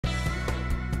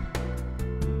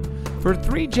For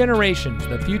 3 generations,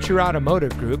 the Future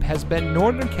Automotive Group has been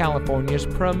Northern California's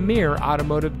premier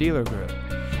automotive dealer group.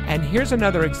 And here's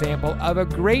another example of a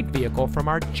great vehicle from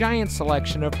our giant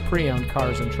selection of pre-owned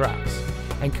cars and trucks.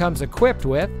 And comes equipped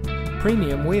with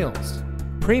premium wheels,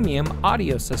 premium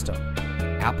audio system,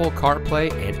 Apple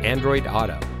CarPlay and Android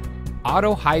Auto,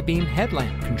 auto high beam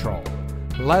headlamp control,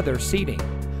 leather seating,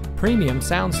 premium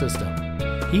sound system,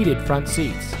 heated front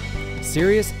seats,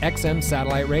 Sirius XM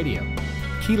satellite radio,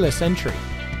 keyless entry,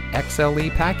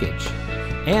 XLE package,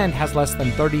 and has less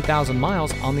than 30,000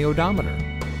 miles on the odometer.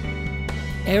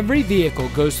 Every vehicle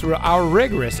goes through our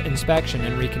rigorous inspection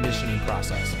and reconditioning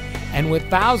process. And with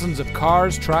thousands of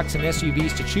cars, trucks, and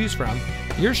SUVs to choose from,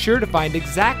 you're sure to find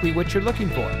exactly what you're looking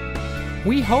for.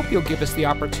 We hope you'll give us the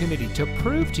opportunity to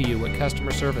prove to you what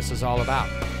customer service is all about.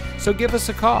 So give us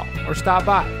a call or stop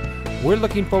by. We're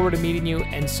looking forward to meeting you,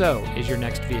 and so is your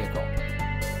next vehicle.